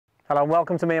Hello and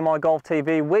welcome to Me and My Golf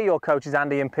TV. We're your coaches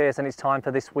Andy and Pierce, and it's time for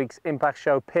this week's Impact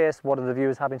Show. Pierce, what do the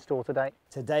viewers have in store today?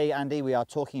 Today, Andy, we are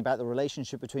talking about the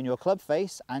relationship between your club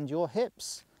face and your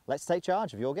hips. Let's take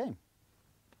charge of your game.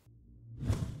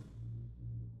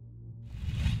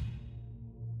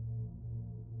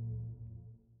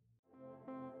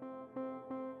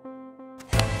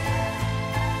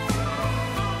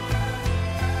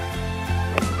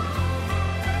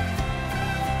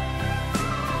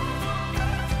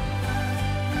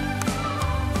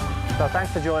 So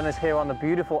thanks for joining us here on the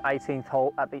beautiful 18th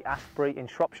hole at the Ashbury in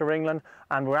Shropshire, England.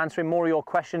 And we're answering more of your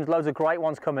questions. Loads of great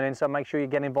ones coming in, so make sure you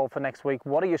get involved for next week.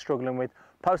 What are you struggling with?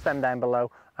 Post them down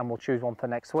below and we'll choose one for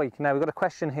next week. Now, we've got a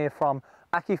question here from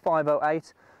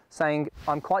Aki508 saying,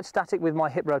 I'm quite static with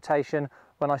my hip rotation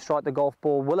when I strike the golf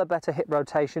ball. Will a better hip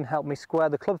rotation help me square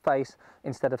the club face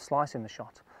instead of slicing the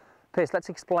shot? Pierce, let's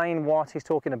explain what he's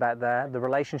talking about there, the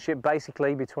relationship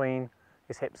basically between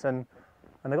his hips and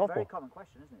the golf ball. Very common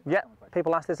question, isn't it? Yeah,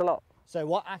 people ask this a lot. So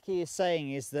what Aki is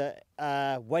saying is that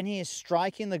when he is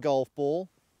striking the golf ball,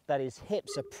 that his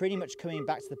hips are pretty much coming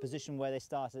back to the position where they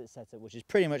started at setup, which is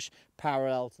pretty much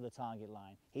parallel to the target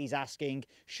line. He's asking,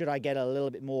 should I get a little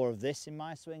bit more of this in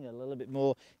my swing, a little bit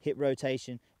more hip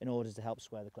rotation in order to help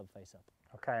square the club face up?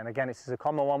 Okay, and again, this is a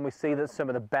common one. We see that some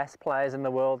of the best players in the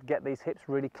world get these hips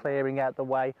really clearing out the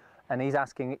way, and he's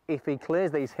asking if he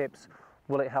clears these hips,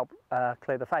 will it help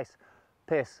clear the face?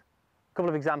 Pierce, a couple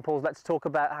of examples. Let's talk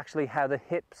about actually how the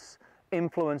hips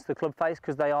influence the club face,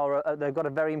 because they've got a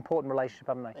very important relationship,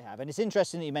 haven't they? They have, and it's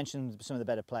interesting that you mentioned some of the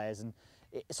better players, and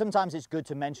sometimes it's good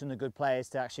to mention the good players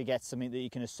to actually get something that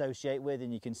you can associate with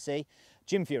and you can see.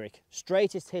 Jim Furyk,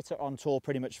 straightest hitter on tour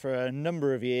pretty much for a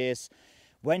number of years.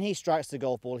 When he strikes the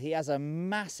golf ball, he has a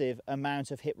massive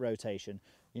amount of hip rotation.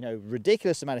 You know,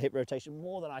 ridiculous amount of hip rotation,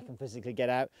 more than I can physically get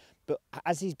out. But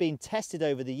as he's been tested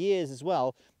over the years as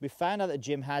well, we've found out that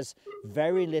Jim has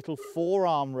very little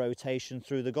forearm rotation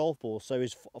through the golf ball. So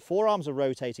his forearms are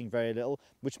rotating very little,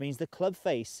 which means the club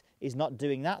face is not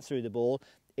doing that through the ball.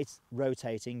 It's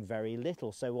rotating very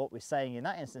little. So what we're saying in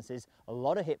that instance is a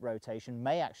lot of hip rotation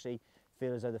may actually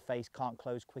feel as though the face can't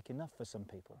close quick enough for some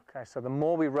people. Okay, so the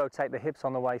more we rotate the hips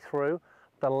on the way through,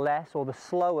 the less, or the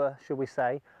slower, should we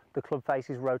say, the club face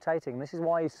is rotating. This is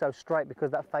why he's so straight, because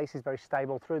that face is very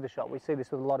stable through the shot. We see this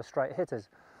with a lot of straight hitters.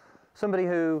 Somebody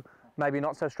who maybe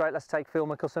not so straight, let's take Phil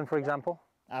Mickelson for example.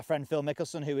 Our friend Phil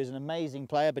Mickelson, who is an amazing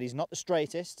player, but he's not the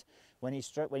straightest. When he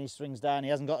swings down, he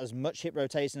hasn't got as much hip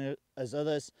rotation as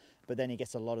others, but then he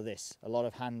gets a lot of this, a lot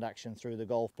of hand action through the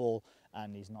golf ball,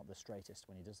 and he's not the straightest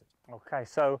when he does it. Okay,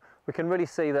 so we can really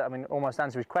see that, I mean, almost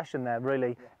answer his question there, really.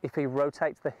 Yeah. If he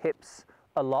rotates the hips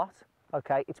a lot,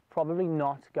 okay, it's probably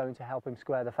not going to help him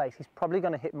square the face. He's probably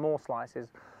going to hit more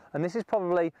slices. And this is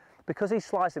probably, because he's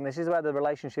slicing, this is where the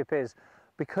relationship is.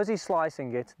 Because he's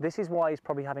slicing it, this is why he's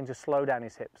probably having to slow down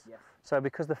his hips. Yes. So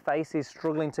because the face is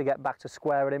struggling to get back to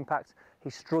square at impact,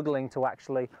 he's struggling to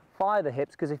actually fire the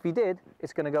hips, because if he did,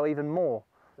 it's going to go even more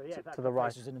to the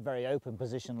right. If in a very open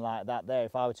position like that there,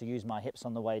 if I were to use my hips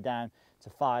on the way down to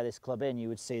fire this club in, you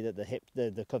would see that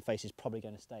the club face is probably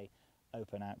going to stay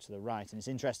open out to the right. And it's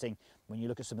interesting when you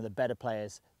look at some of the better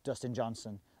players, Dustin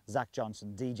Johnson, Zach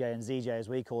Johnson, DJ and ZJ as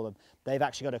we call them, they've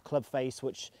actually got a club face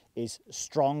which is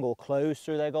strong or closed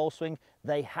through their golf swing.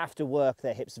 They have to work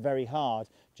their hips very hard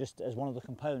just as one of the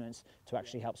components to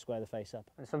actually help square the face up.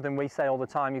 It's something we say all the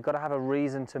time, you've got to have a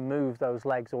reason to move those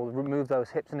legs or move those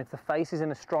hips, and if the face is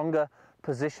in a stronger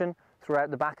position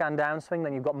throughout the backhand downswing,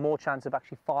 then you've got more chance of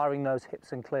actually firing those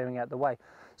hips and clearing out the way.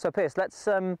 So Pierce, let's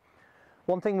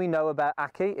one thing we know about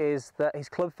Aki is that his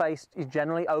club face is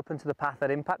generally open to the path at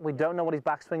impact. We don't know what his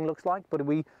backswing looks like, but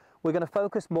we're going to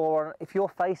focus more on, if your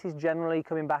face is generally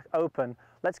coming back open,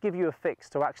 let's give you a fix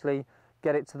to actually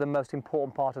get it to the most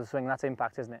important part of the swing. That's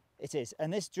impact, isn't it? It is,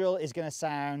 and this drill is going to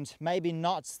sound maybe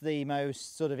not the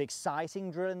most sort of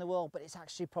exciting drill in the world, but it's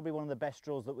actually probably one of the best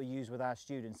drills that we use with our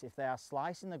students if they are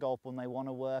slicing the golf ball and they want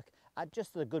to work at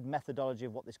just the good methodology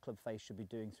of what this club face should be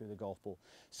doing through the golf ball.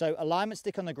 So alignment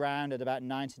stick on the ground at about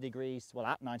 90 degrees, well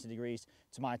at 90 degrees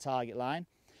to my target line.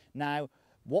 Now,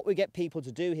 what we get people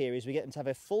to do here is we get them to have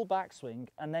a full backswing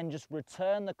and then just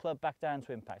return the club back down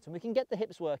to impact. And we can get the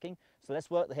hips working, so let's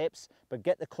work the hips, but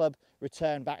get the club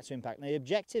returned back to impact. Now the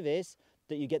objective is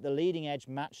that you get the leading edge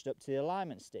matched up to the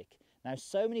alignment stick. Now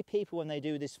so many people when they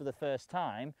do this for the first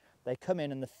time, they come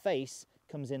in and the face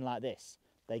comes in like this.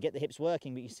 They get the hips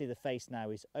working, but you see the face now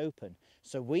is open.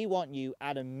 So we want you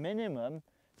at a minimum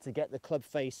to get the club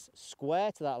face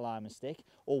square to that alignment stick,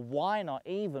 or why not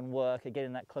even work at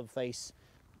getting that club face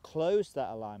close to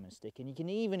that alignment stick. And you can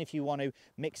even, if you want to,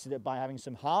 mix it up by having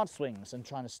some hard swings and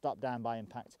trying to stop down by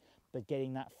impact. but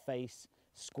getting that face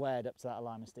squared up to that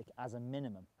alignment stick as a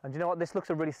minimum. And you know what, this looks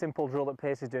a really simple drill that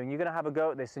Piers is doing. You're going to have a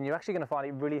go at this and you're actually going to find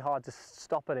it really hard to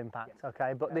stop at impact,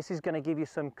 okay? But this is going to give you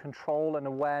some control and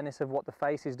awareness of what the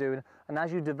face is doing, and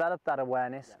as you develop that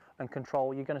awareness and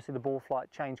control, you're going to see the ball flight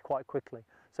change quite quickly.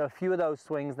 So a few of those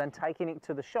swings, then taking it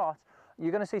to the shot,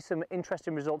 you're going to see some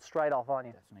interesting results straight off, aren't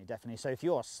you? Definitely, definitely. So if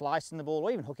you're slicing the ball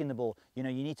or even hooking the ball, you know,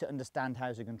 you need to understand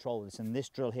how to control this, and this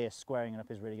drill here, squaring it up,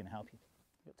 is really going to help you.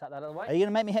 Take that out of the way. Are you going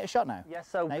to make me hit a shot now? Yes,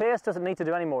 so No. Piers doesn't need to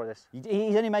do any more of this.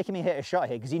 He's only making me hit a shot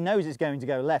here because he knows it's going to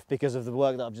go left because of the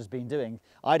work that I've just been doing.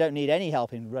 I don't need any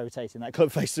help in rotating that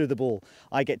club face through the ball.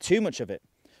 I get too much of it.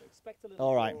 So expect a little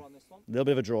All right, draw on this one. a little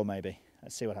bit of a draw maybe.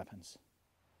 Let's see what happens.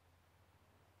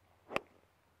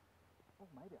 Oh,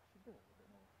 maybe I should do it a little bit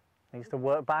more. Needs to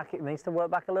work back. It needs to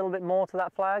work back a little bit more to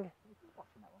that flag.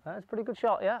 That's a pretty good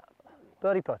shot, yeah.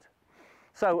 Birdie putt.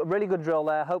 So a really good drill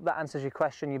there. Hope that answers your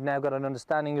question. You've now got an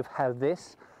understanding of how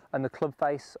this and the club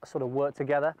face sort of work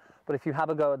together. But if you have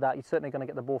a go at that, you're certainly going to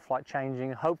get the ball flight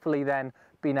changing. Hopefully then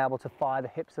being able to fire the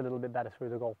hips a little bit better through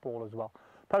the golf ball as well.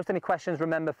 Post any questions,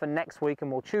 remember, for next week, and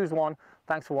we'll choose one.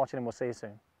 Thanks for watching, and we'll see you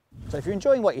soon. So if you're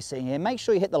enjoying what you're seeing here, make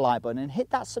sure you hit the like button and hit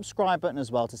that subscribe button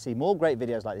as well to see more great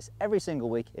videos like this every single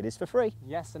week. It is for free.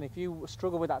 Yes, and if you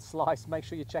struggle with that slice, make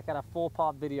sure you check out our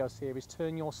 4-part video series,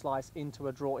 Turn Your Slice into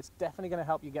a Draw. It's definitely going to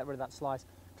help you get rid of that slice.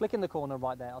 Click in the corner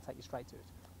right there, I'll take you straight to it.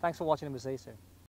 Thanks for watching, and we'll see you soon.